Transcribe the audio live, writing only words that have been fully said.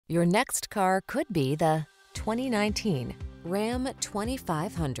Your next car could be the 2019 Ram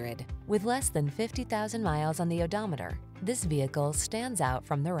 2500. With less than 50,000 miles on the odometer, this vehicle stands out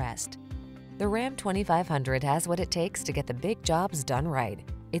from the rest. The Ram 2500 has what it takes to get the big jobs done right.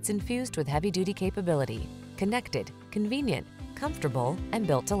 It's infused with heavy-duty capability, connected, convenient, comfortable, and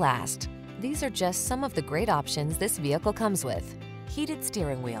built to last. These are just some of the great options this vehicle comes with: heated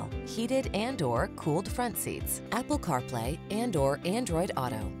steering wheel, heated and/or cooled front seats, Apple CarPlay and/or Android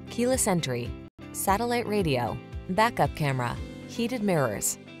Auto, keyless entry, satellite radio, backup camera, heated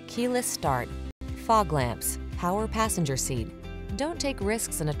mirrors, keyless start, fog lamps, power passenger seat. Don't take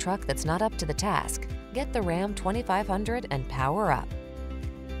risks in a truck that's not up to the task. Get the Ram 2500 and power up.